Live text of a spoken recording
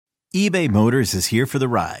eBay Motors is here for the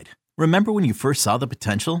ride. Remember when you first saw the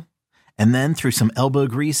potential? And then through some elbow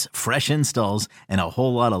grease, fresh installs, and a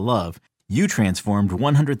whole lot of love, you transformed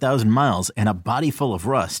 100,000 miles and a body full of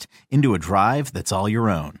rust into a drive that's all your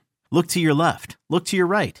own. Look to your left. Look to your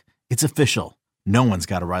right. It's official. No one's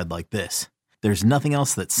got a ride like this. There's nothing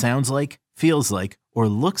else that sounds like, feels like, or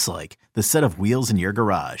looks like the set of wheels in your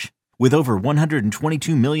garage. With over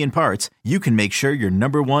 122 million parts, you can make sure your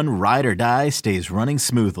number one ride or die stays running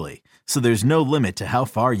smoothly. So there's no limit to how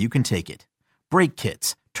far you can take it. Brake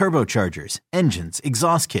kits, turbochargers, engines,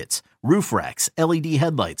 exhaust kits, roof racks, LED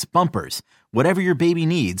headlights, bumpers, whatever your baby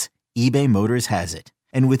needs, eBay Motors has it.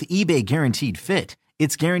 And with eBay Guaranteed Fit,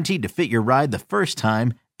 it's guaranteed to fit your ride the first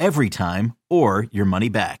time, every time, or your money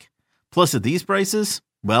back. Plus at these prices,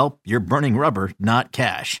 well, you're burning rubber, not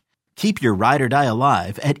cash. Keep your ride or die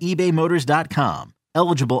alive at ebaymotors.com.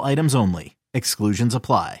 Eligible items only. Exclusions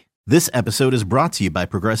apply. This episode is brought to you by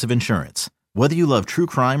Progressive Insurance. Whether you love true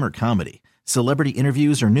crime or comedy, celebrity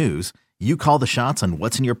interviews or news, you call the shots on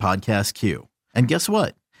what's in your podcast queue. And guess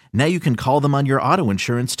what? Now you can call them on your auto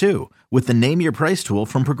insurance too with the Name Your Price tool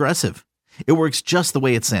from Progressive. It works just the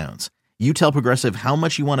way it sounds. You tell Progressive how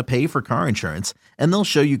much you want to pay for car insurance, and they'll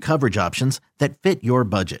show you coverage options that fit your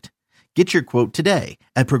budget. Get your quote today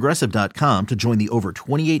at Progressive.com to join the over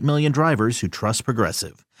 28 million drivers who trust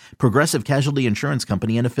Progressive. Progressive Casualty Insurance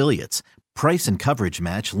Company and Affiliates. Price and coverage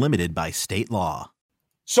match limited by state law.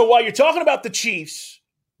 So while you're talking about the Chiefs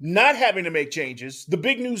not having to make changes, the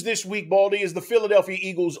big news this week, Baldy, is the Philadelphia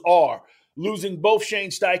Eagles are losing both Shane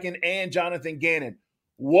Steichen and Jonathan Gannon.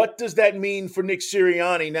 What does that mean for Nick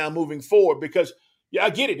Sirianni now moving forward? Because yeah, I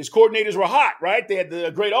get it. His coordinators were hot, right? They had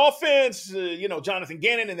the great offense, Jonathan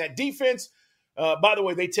Gannon and that defense. By the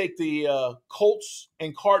way, they take the Colts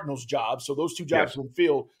and Cardinals jobs, so those two jobs have been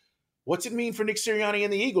filled. What's it mean for Nick Sirianni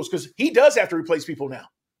and the Eagles? Because he does have to replace people now.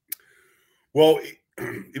 Well,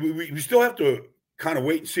 we still have to kind of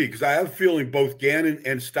wait and see, because I have a feeling both Gannon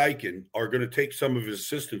and Steichen are going to take some of his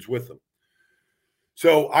assistants with them.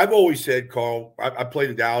 So I've always said, Carl, I played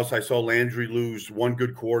in Dallas. I saw Landry lose one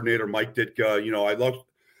good coordinator, Mike Ditka. I loved,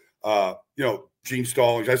 Gene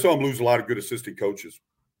Stallings. I saw him lose a lot of good assistant coaches.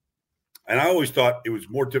 And I always thought it was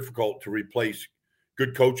more difficult to replace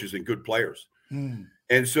good coaches and good players.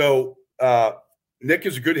 And so Nick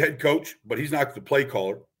is a good head coach, but he's not the play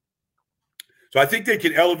caller. So I think they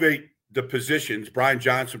can elevate the positions. Brian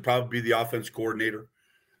Johnson will probably be the offense coordinator.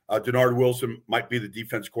 Denard Wilson might be the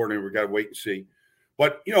defense coordinator. We got to wait and see.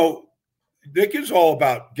 But, Nick is all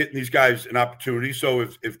about getting these guys an opportunity. So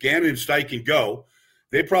if Gannon and Steichen go,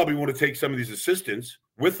 they probably want to take some of these assistants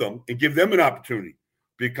with them and give them an opportunity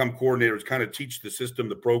to become coordinators, kind of teach the system,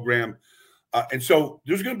 the program. And so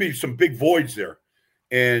there's going to be some big voids there.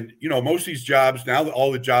 And, most of these jobs, now that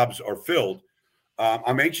all the jobs are filled,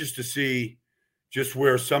 I'm anxious to see just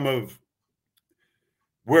where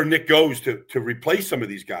Nick goes to replace some of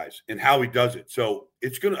these guys and how he does it. So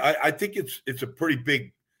I think it's a pretty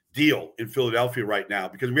big deal in Philadelphia right now,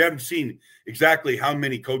 because we haven't seen exactly how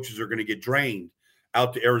many coaches are going to get drained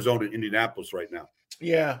out to Arizona and Indianapolis right now.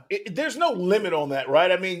 Yeah, there's no limit on that,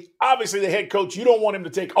 right? I mean, obviously the head coach, you don't want him to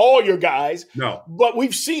take all your guys. No. But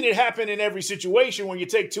we've seen it happen in every situation. When you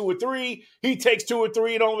take two or three, he takes two or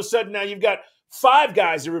three, and all of a sudden now you've got five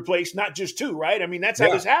guys to replace, not just two, right? I mean, that's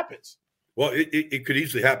how this happens. Well, it could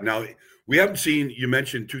easily happen. Now, we haven't seen, you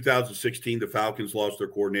mentioned 2016, the Falcons lost their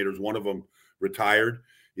coordinators. One of them retired.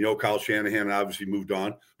 Kyle Shanahan obviously moved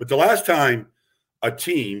on. But the last time a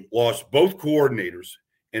team lost both coordinators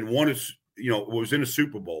and was in a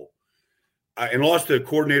Super Bowl and lost the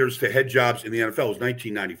coordinators to head jobs in the NFL was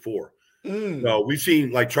 1994. So we've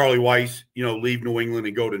seen like Charlie Weiss, leave New England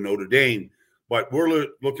and go to Notre Dame. But we're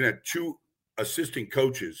looking at two assistant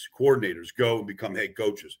coaches, coordinators, go and become head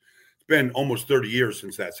coaches. It's been almost 30 years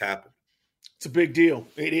since that's happened. It's a big deal.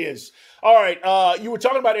 It is. All right. You were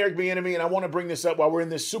talking about Eric Bieniemy, and I want to bring this up while we're in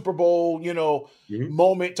this Super Bowl,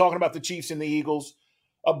 moment, talking about the Chiefs and the Eagles.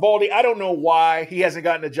 Baldy, I don't know why he hasn't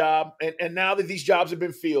gotten a job, and now that these jobs have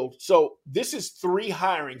been filled. So this is 3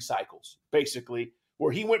 hiring cycles, basically,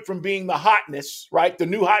 where he went from being the hotness, right, the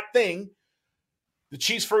new hot thing, the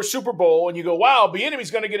Chiefs' first Super Bowl, and you go, wow,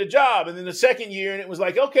 Bieniemy's going to get a job. And then the second year, and it was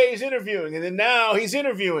like, okay, he's interviewing. And then now he's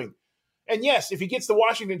interviewing. And yes, if he gets the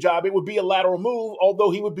Washington job, it would be a lateral move,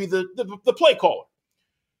 although he would be the play caller.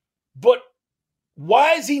 But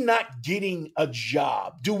why is he not getting a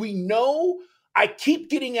job? Do we know? I keep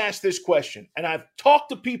getting asked this question, and I've talked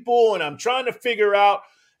to people, and I'm trying to figure out,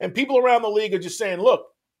 and people around the league are just saying, look,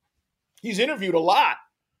 he's interviewed a lot.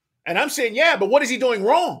 And I'm saying, yeah, but what is he doing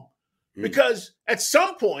wrong? Because at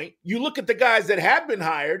some point, you look at the guys that have been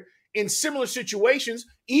hired, in similar situations,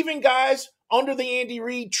 even guys under the Andy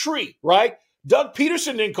Reid tree, right? Doug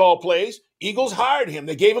Peterson didn't call plays. Eagles hired him.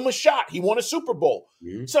 They gave him a shot. He won a Super Bowl.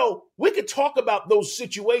 Mm-hmm. So we could talk about those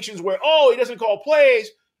situations where, he doesn't call plays.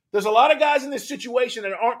 There's a lot of guys in this situation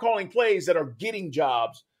that aren't calling plays that are getting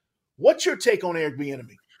jobs. What's your take on Eric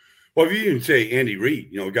Bieniemy? Well, if you even say Andy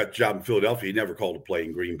Reid, got the job in Philadelphia, he never called a play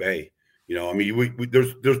in Green Bay.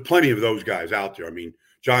 There's plenty of those guys out there. I mean,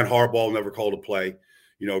 John Harbaugh never called a play,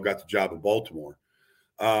 got the job in Baltimore.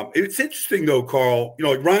 It's interesting, though, Carl,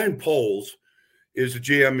 like Ryan Poles is a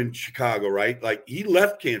GM in Chicago, right? Like, he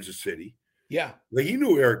left Kansas City. Yeah. Like, he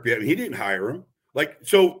knew Eric Bieniemy. He didn't hire him. Like,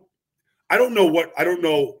 so I don't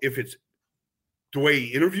know if it's the way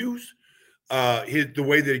he interviews, the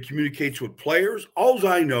way that he communicates with players. All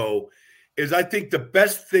I know is I think the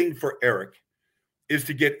best thing for Eric is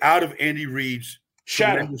to get out of Andy Reid's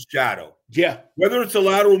shadow. Yeah. Whether it's a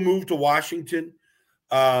lateral move to Washington,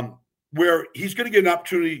 where he's going to get an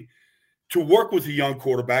opportunity to work with a young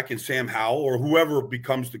quarterback in Sam Howell or whoever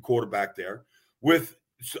becomes the quarterback there with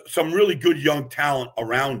some really good young talent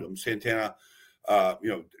around him. Santana,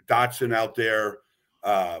 Dotson out there,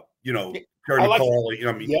 Terry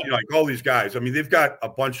McCauley, like all these guys. I mean, they've got a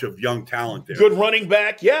bunch of young talent there. Good running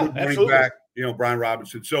back. Yeah, absolutely. Running back, Brian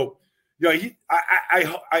Robinson. So,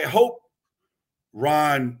 I hope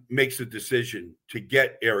Ron makes a decision to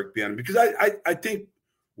get Eric Bieniemy because I think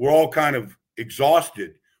we're all kind of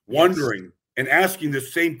exhausted, wondering and asking the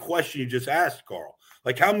same question you just asked, Carl.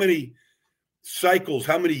 Like, how many cycles,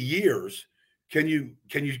 how many years can you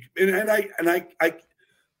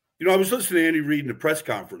I was listening to Andy Reid in the press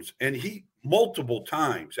conference, and he multiple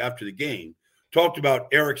times after the game talked about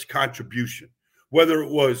Eric's contribution, whether it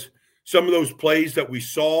was some of those plays that we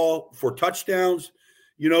saw for touchdowns,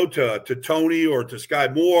 to Tony or to Sky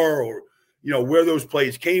Moore, or, where those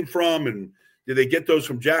plays came from, and did they get those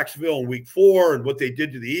from Jacksonville in week 4 and what they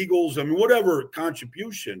did to the Eagles? I mean, whatever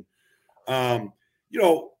contribution,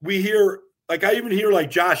 we hear, like, I even hear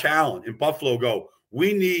like Josh Allen in Buffalo go,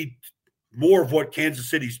 we need more of what Kansas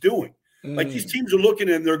City's doing. Like, these teams are looking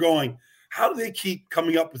and they're going, how do they keep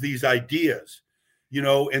coming up with these ideas,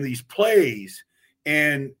 and these plays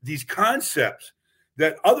and these concepts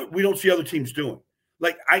that we don't see other teams doing?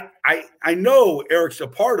 Like, I know Eric's a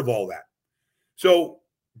part of all that. So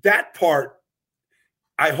that part,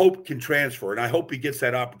 I hope can transfer, and I hope he gets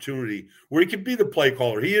that opportunity where he can be the play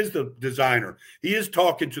caller. He is the designer. He is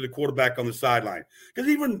talking to the quarterback on the sideline. Because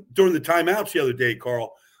even during the timeouts the other day,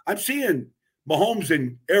 Carl, I'm seeing Mahomes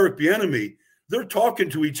and Eric Bieniemy, they're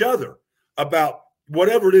talking to each other about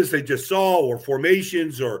whatever it is they just saw or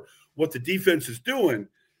formations or what the defense is doing.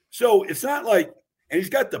 So it's not like – and he's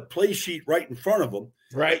got the play sheet right in front of him.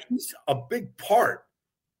 Right. He's a big part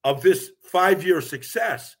of this 5-year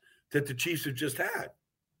success that the Chiefs have just had.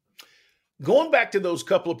 Going back to those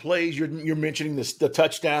couple of plays, you're mentioning the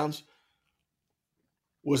touchdowns.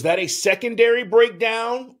 Was that a secondary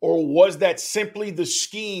breakdown, or was that simply the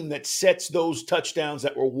scheme that sets those touchdowns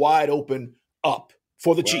that were wide open up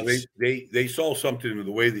for the Chiefs? They saw something in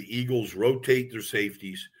the way the Eagles rotate their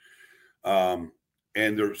safeties and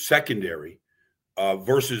their secondary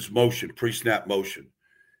versus motion, pre-snap motion.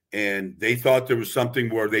 And they thought there was something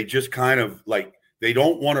where they just kind of like they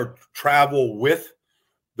don't want to travel with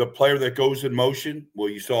the player that goes in motion. Well,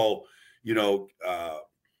 you saw,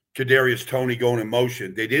 Kadarius Toney going in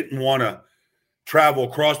motion. They didn't want to travel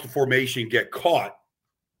across the formation, get caught.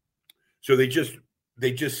 So they just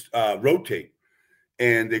rotate,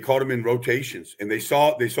 and they caught him in rotations. And they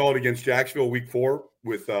saw it against Jacksonville week 4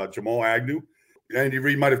 with Jamal Agnew. Andy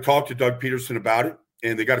Reid might have talked to Doug Peterson about it,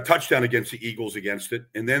 and they got a touchdown against the Eagles against it.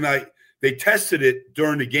 And then they tested it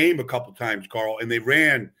during the game a couple times, Carl, and they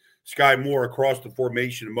ran Sky Moore across the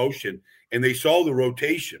formation in motion, and they saw the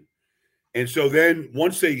rotation. And so then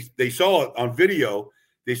once they saw it on video,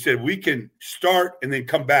 they said, we can start and then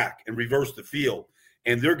come back and reverse the field,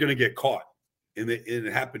 and they're going to get caught. And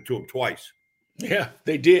it happened to them twice. Yeah,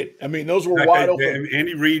 they did. I mean, those were wide open.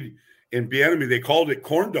 Andy Reid and Bieniemy, they called it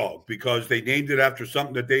corn dog because they named it after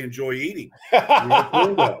something that they enjoy eating.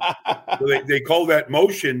 Corn dog. So they call that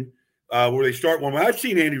motion where they start one. I've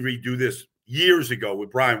seen Andy Reid do this years ago with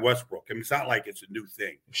Brian Westbrook. I mean, it's not like it's a new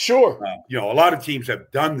thing. Sure. A lot of teams have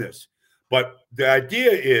done this. But the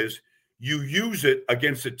idea is you use it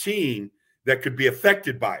against a team that could be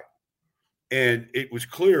affected by it. And it was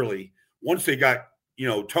clearly, once they got,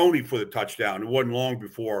 Toney for the touchdown, it wasn't long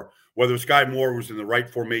before, whether Sky Moore was in the right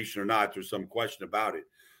formation or not, there's some question about it.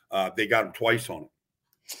 They got him twice on it.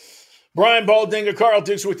 Brian Baldinger, Carl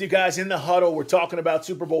Dukes with you guys in the huddle. We're talking about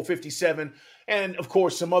Super Bowl 57 and, of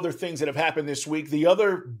course, some other things that have happened this week. The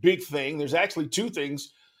other big thing, there's actually two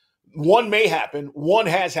things One may happen. One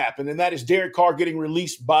has happened, and that is Derek Carr getting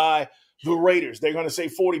released by the Raiders. They're going to say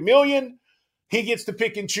 $40 million. He gets to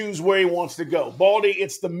pick and choose where he wants to go. Baldy,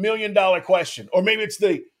 it's the $1 million question, or maybe it's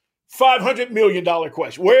the $500 million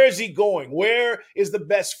question. Where is he going? Where is the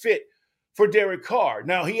best fit for Derek Carr?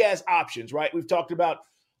 Now, he has options, right? We've talked about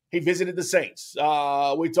he visited the Saints.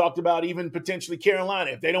 We talked about even potentially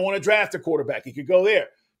Carolina. If they don't want to draft a quarterback, he could go there.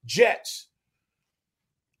 Jets.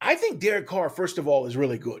 I think Derek Carr, first of all, is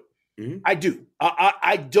really good. Mm-hmm. I do.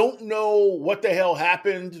 I don't know what the hell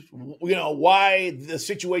happened, why the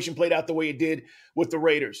situation played out the way it did with the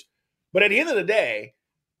Raiders. But at the end of the day,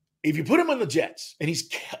 if you put him on the Jets and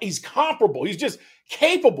he's comparable, he's just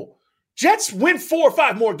capable. Jets win 4 or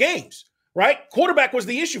 5 more games, right? Quarterback was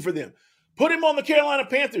the issue for them. Put him on the Carolina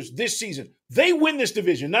Panthers this season. They win this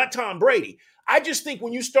division, not Tom Brady. I just think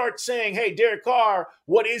when you start saying, hey, Derek Carr,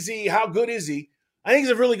 what is he? How good is he? I think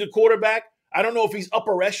he's a really good quarterback. I don't know if he's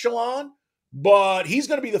upper echelon, but he's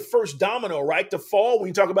going to be the first domino, right, to fall when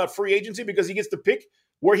you talk about free agency because he gets to pick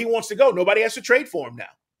where he wants to go. Nobody has to trade for him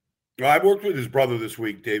now. I worked with his brother this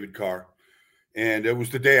week, David Carr, and it was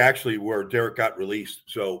the day actually where Derek got released.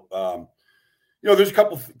 So, there's a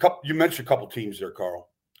couple. You mentioned a couple teams there, Carl.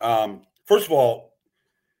 First of all,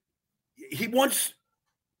 he wants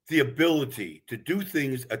the ability to do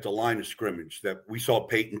things at the line of scrimmage that we saw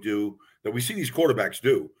Peyton do, that we see these quarterbacks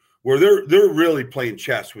do, where they're really playing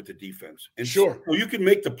chess with the defense. And sure, so you can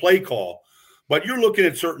make the play call, but you're looking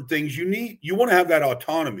at certain things. You want to have that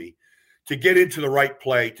autonomy to get into the right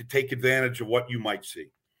play, to take advantage of what you might see.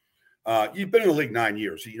 You've been in the league 9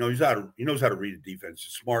 years. He knows how to read a defense.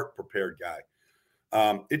 He's a smart, prepared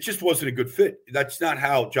guy. It just wasn't a good fit. That's not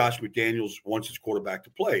how Josh McDaniels wants his quarterback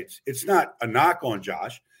to play. It's not a knock on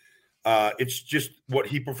Josh. It's just what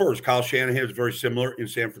he prefers. Kyle Shanahan is very similar in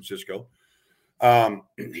San Francisco.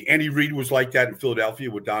 Andy Reid was like that in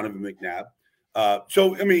Philadelphia with Donovan McNabb.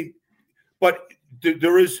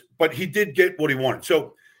 But he did get what he wanted.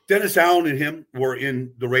 So Dennis Allen and him were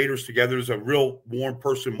in the Raiders together. There's a real warm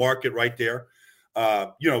person market right there.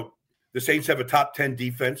 The Saints have a top 10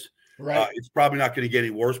 defense. Right. It's probably not going to get any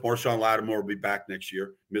worse. Marshawn Lattimore will be back next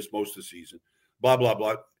year, missed most of the season, blah, blah,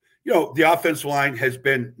 blah. The offensive line has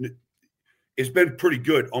been pretty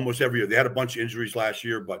good almost every year. They had a bunch of injuries last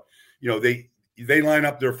year, but, they line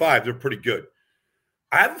up their 5. They're pretty good.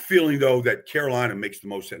 I have a feeling, though, that Carolina makes the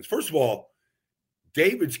most sense. First of all,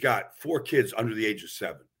 David's got 4 kids under the age of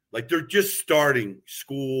 7. Like, they're just starting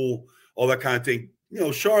school, all that kind of thing.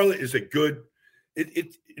 Charlotte is a good –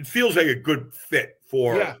 it feels like a good fit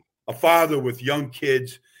for a father with young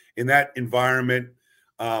kids in that environment.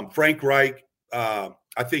 Frank Reich, I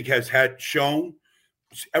think, has shown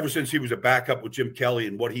ever since he was a backup with Jim Kelly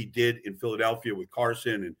and what he did in Philadelphia with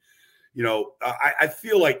Carson. And, I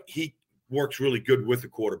feel like he works really good with the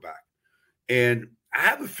quarterback. And I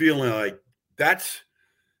have a feeling like that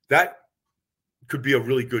could be a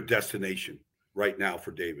really good destination right now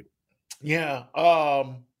for David. Yeah.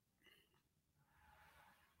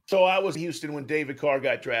 So I was in Houston when David Carr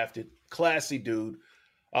got drafted. Classy dude.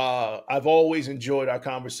 I've always enjoyed our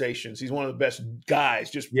conversations. He's one of the best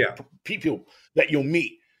guys, people that you'll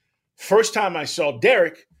meet. First time I saw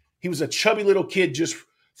Derek, he was a chubby little kid just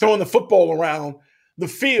throwing the football around the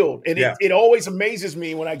field. And it always amazes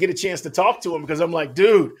me when I get a chance to talk to him because I'm like,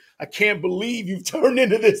 dude, I can't believe you've turned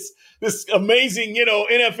into this amazing,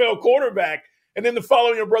 NFL quarterback. And then to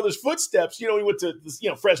follow your brother's footsteps, he went to,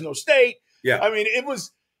 Fresno State. Yeah. I mean,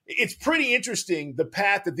 it's pretty interesting, the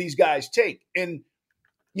path that these guys take. And,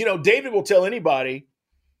 David will tell anybody,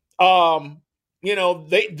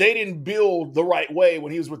 they didn't build the right way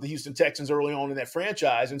when he was with the Houston Texans early on in that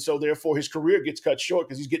franchise. And so therefore his career gets cut short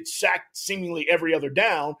because he's getting sacked seemingly every other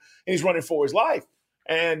down and he's running for his life.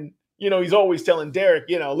 And, he's always telling Derek,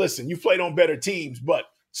 listen, you've played on better teams, but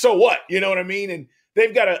so what? You know what I mean? And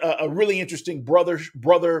they've got a really interesting brother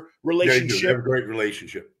relationship. They have a great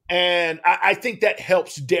relationship. And I think that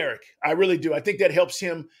helps Derek. I really do. I think that helps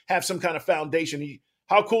him have some kind of foundation.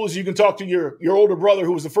 How cool is it you can talk to your older brother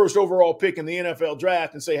who was the first overall pick in the NFL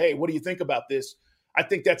draft and say, hey, what do you think about this? I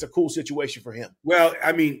think that's a cool situation for him. Well,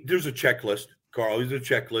 I mean, there's a checklist, Carl. There's a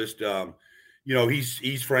checklist.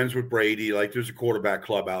 He's friends with Brady. Like, there's a quarterback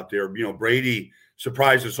club out there. Brady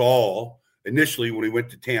surprised us all initially when he went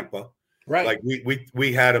to Tampa. Right. Like,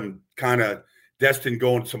 we had him kind of destined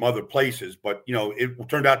going some other places, but, it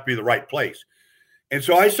turned out to be the right place. And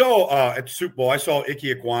so I saw at the Super Bowl, I saw Ike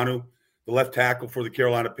Ekwonu, the left tackle for the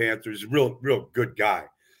Carolina Panthers, a real good guy.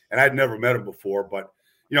 And I'd never met him before, but,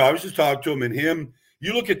 I was just talking to him, and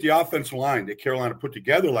you look at the offensive line that Carolina put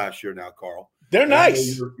together last year now, Carl. They're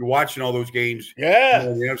nice. You're watching all those games in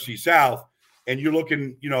the NFC South, and you're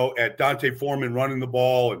looking, at Dante Foreman running the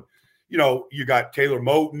ball, and, you got Taylor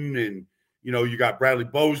Moton, and, you got Bradley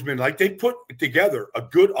Bozeman. Like, they put together a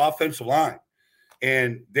good offensive line,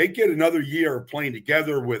 and they get another year of playing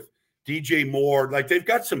together with DJ Moore. Like, they've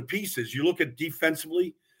got some pieces. You look at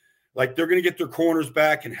defensively, like, they're going to get their corners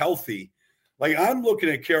back and healthy. Like, I'm looking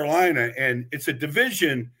at Carolina, and it's a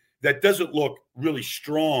division that doesn't look really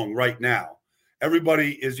strong right now.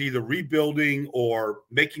 Everybody is either rebuilding or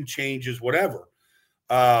making changes, whatever.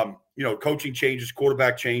 Coaching changes,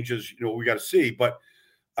 quarterback changes, we got to see. But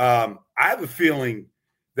I have a feeling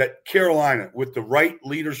that Carolina, with the right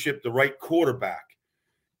leadership, the right quarterback,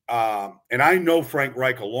 and I know Frank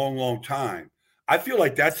Reich a long, long time, I feel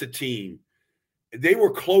like that's a team. They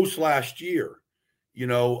were close last year.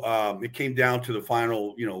 It came down to the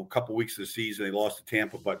final, couple weeks of the season. They lost to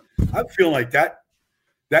Tampa, but I feel like that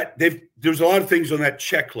there's a lot of things on that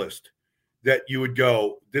checklist that you would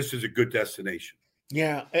go, this is a good destination.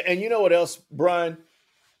 Yeah. And you know what else, Brian?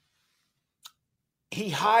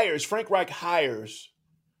 Frank Reich hires,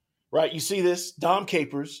 right? You see this, Dom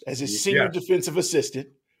Capers as his senior defensive assistant.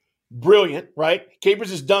 Brilliant, right?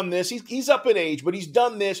 Capers has done this. He's up in age, but he's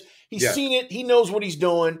done this. He's seen it. He knows what he's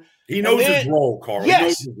doing. He knows his role, Carl. Yes. He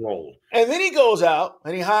knows his role. And then he goes out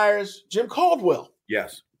and he hires Jim Caldwell.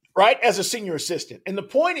 Yes. Right? As a senior assistant. And the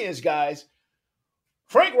point is, guys,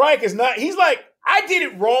 Frank Reich is not – he's like, I did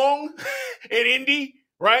it wrong in Indy,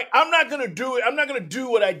 right? I'm not going to do it. I'm not going to do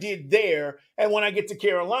what I did there and when I get to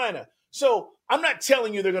Carolina. So I'm not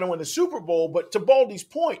telling you they're going to win the Super Bowl, but to Baldy's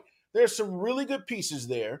point, there's some really good pieces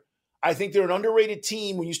there. I think they're an underrated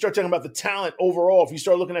team when you start talking about the talent overall. If you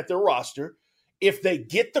start looking at their roster, if they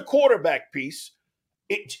get the quarterback piece,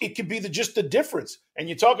 it could be just the difference. And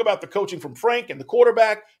you talk about the coaching from Frank and the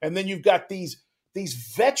quarterback, and then you've got these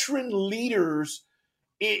veteran leaders,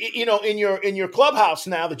 in your clubhouse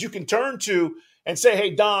now that you can turn to and say, hey,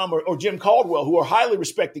 Dom or Jim Caldwell, who are highly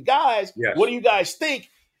respected guys, What do you guys think?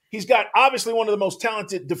 He's got obviously one of the most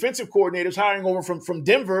talented defensive coordinators hiring over from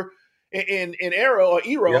Denver in Aero.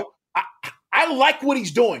 Yep. I like what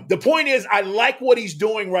he's doing. The point is, I like what he's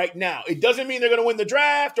doing right now. It doesn't mean they're going to win the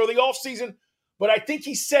draft or the offseason, but I think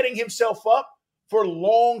he's setting himself up for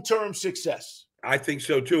long-term success. I think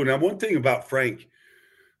so, too. Now, one thing about Frank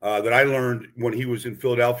that I learned when he was in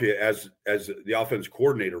Philadelphia as the offense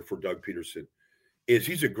coordinator for Doug Peterson is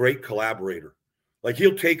he's a great collaborator. Like,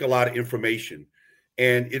 he'll take a lot of information,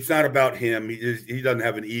 and it's not about him. He doesn't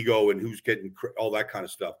have an ego and who's getting all that kind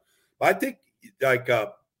of stuff. But I think, like,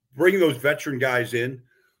 bringing those veteran guys in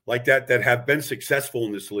like that have been successful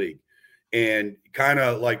in this league, and kind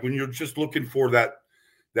of like when you're just looking for that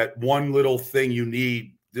one little thing you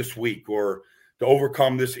need this week or to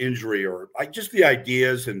overcome this injury, or like just the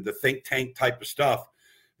ideas and the think tank type of stuff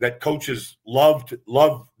that coaches love.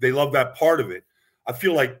 They love that part of it. I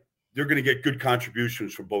feel like they're going to get good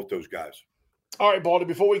contributions from both those guys. All right, Baldy,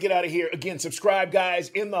 before we get out of here, again, subscribe, guys,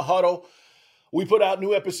 in the Huddle. We put out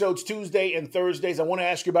new episodes Tuesday and Thursdays. I want to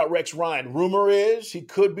ask you about Rex Ryan. Rumor is he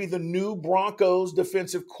could be the new Broncos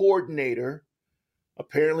defensive coordinator.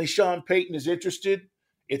 Apparently, Sean Payton is interested.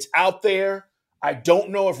 It's out there. I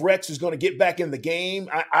don't know if Rex is going to get back in the game.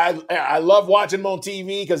 I love watching him on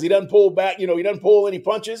TV because he doesn't pull back. He doesn't pull any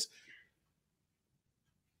punches.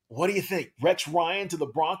 What do you think? Rex Ryan to the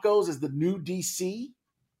Broncos as the new DC?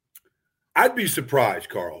 I'd be surprised,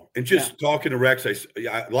 Carl. And just talking to Rex,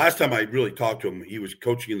 last time I really talked to him, he was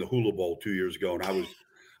coaching in the Hula Bowl 2 years ago, and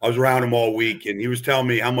I was around him all week, and he was telling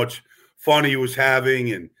me how much fun he was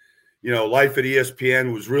having, and life at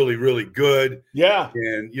ESPN was really, really good. Yeah,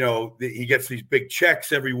 and he gets these big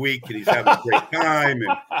checks every week, and he's having a great time.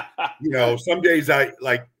 And some days I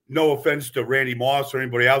like, no offense to Randy Moss or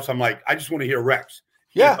anybody else, I'm like, I just want to hear Rex.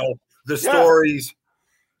 Yeah, the stories.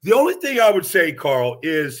 The only thing I would say, Carl,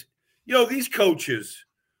 is. These coaches,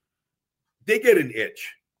 they get an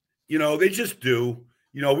itch. They just do.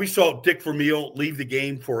 We saw Dick Vermeil leave the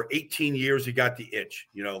game for 18 years. He got the itch,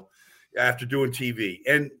 after doing TV.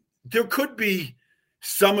 And there could be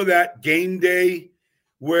some of that game day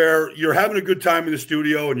where you're having a good time in the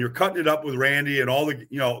studio and you're cutting it up with Randy and all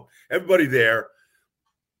the, everybody there.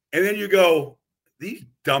 And then you go, these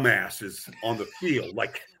dumbasses on the field,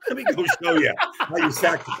 like, let me go show you how you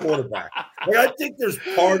sack the quarterback. Like, I think there's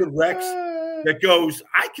part of Rex that goes,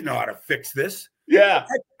 I can know how to fix this. Yeah.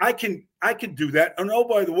 I can do that. And oh,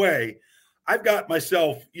 by the way, I've got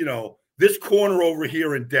myself, this corner over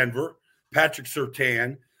here in Denver, Patrick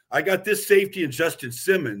Surtain. I got this safety in Justin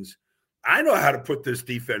Simmons. I know how to put this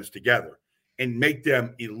defense together and make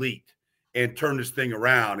them elite and turn this thing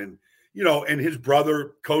around. And, and his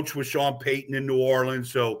brother coached with Sean Payton in New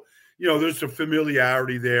Orleans. So, there's some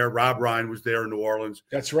familiarity there. Rob Ryan was there in New Orleans.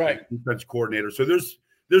 That's right. Defense coordinator. So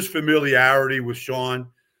there's familiarity with Sean.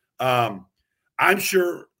 I'm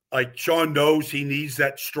sure like Sean knows he needs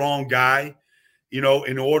that strong guy, in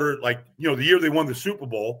order, like, the year they won the Super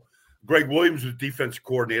Bowl, Greg Williams was defensive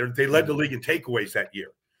coordinator. They led the league in takeaways that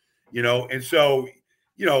year, and so,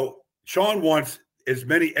 Sean wants as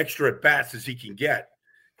many extra at-bats as he can get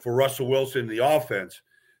for Russell Wilson in the offense.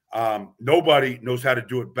 Nobody knows how to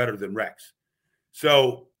do it better than Rex.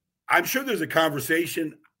 So I'm sure there's a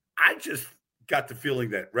conversation. I just got the feeling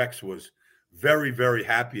that Rex was very, very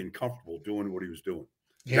happy and comfortable doing what he was doing.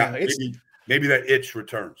 Yeah, now, maybe that itch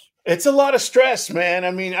returns. It's a lot of stress, man.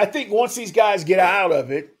 I mean, I think once these guys get out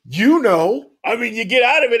of it, you get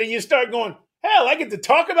out of it and you start going, hell, I get to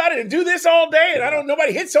talk about it and do this all day, and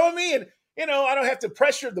nobody hits on me, and I don't have to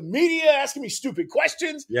pressure the media asking me stupid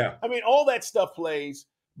questions. Yeah. I mean, all that stuff plays.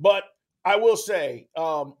 But I will say,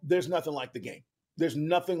 there's nothing like the game. There's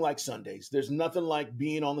nothing like Sundays. There's nothing like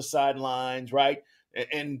being on the sidelines, right?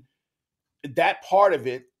 And that part of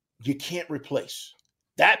it, you can't replace.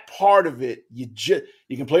 That part of it, you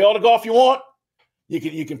can play all the golf you want.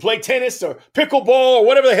 You can play tennis or pickleball or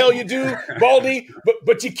whatever the hell you do, Baldy,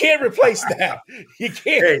 but you can't replace that. You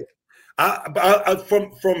can't. Hey,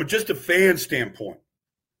 from just a fan standpoint,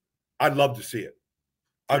 I'd love to see it.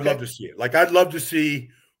 I'd love to see it. Like, I'd love to see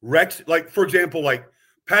Rex, like, for example, like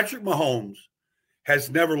Patrick Mahomes has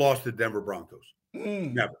never lost to the Denver Broncos.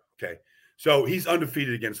 Never. Okay. So he's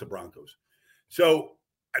undefeated against the Broncos. So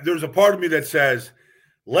there's a part of me that says,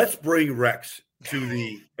 let's bring Rex to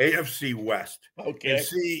the AFC West and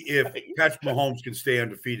see if Patrick Mahomes can stay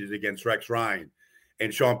undefeated against Rex Ryan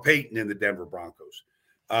and Sean Payton in the Denver Broncos.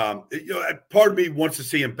 Part of me wants to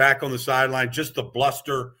see him back on the sideline, just the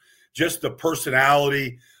bluster, just the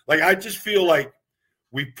personality. Like, I just feel like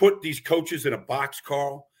we put these coaches in a box,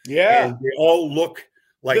 Carl. Yeah. And they all look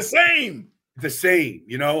like the same.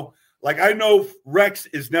 Like, I know Rex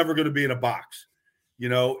is never going to be in a box,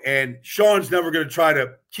 and Sean's never going to try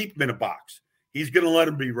to keep him in a box. He's going to let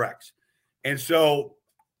him be Rex. And so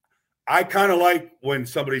I kind of like when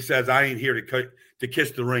somebody says, I ain't here to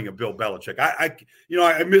kiss the ring of Bill Belichick.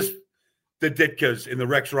 I miss the Ditkas and the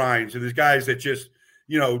Rex Ryans and these guys that just,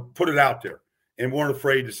 put it out there and weren't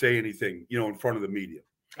afraid to say anything, in front of the media.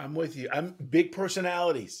 I'm with you. I'm big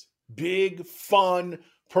personalities, big fun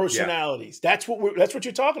personalities. Yeah. That's what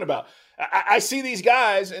you're talking about. I see these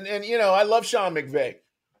guys and I love Sean McVay,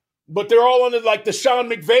 but they're all under like the Sean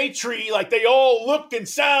McVay tree. Like, they all look and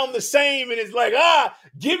sound the same. And it's like,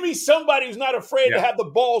 give me somebody who's not afraid to have the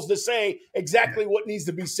balls to say exactly what needs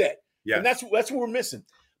to be said. Yeah. And that's what we're missing.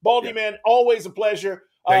 Baldy, man, always a pleasure.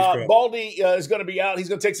 Thanks, Baldy is going to be out. He's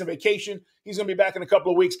going to take some vacation. He's going to be back in a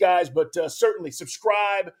couple of weeks, guys. But certainly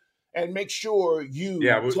subscribe and make sure you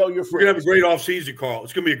tell your friends. We're going to have a great offseason, Carl.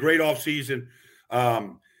 It's going to be a great offseason.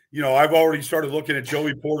 I've already started looking at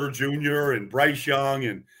Joey Porter Jr. and Bryce Young,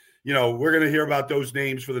 and, we're going to hear about those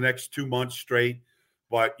names for the next 2 months straight.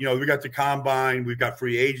 But, we got the combine, we've got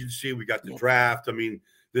free agency, we got the draft. I mean,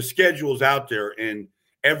 the schedule's out there, and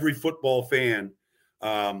every football fan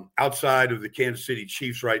outside of the Kansas City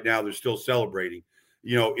Chiefs right now, they're still celebrating,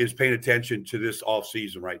 is paying attention to this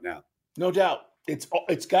offseason right now. No doubt.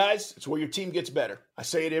 It's guys, it's where your team gets better. I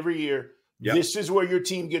say it every year. Yep. This is where your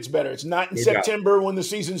team gets better. It's not in September when the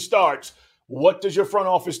season starts. What does your front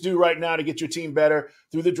office do right now to get your team better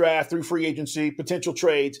through the draft, through free agency, potential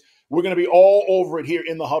trades? We're going to be all over it here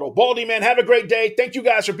in the Huddle. Baldy, man, have a great day. Thank you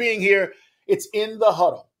guys for being here. It's In the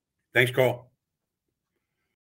Huddle. Thanks, Carl.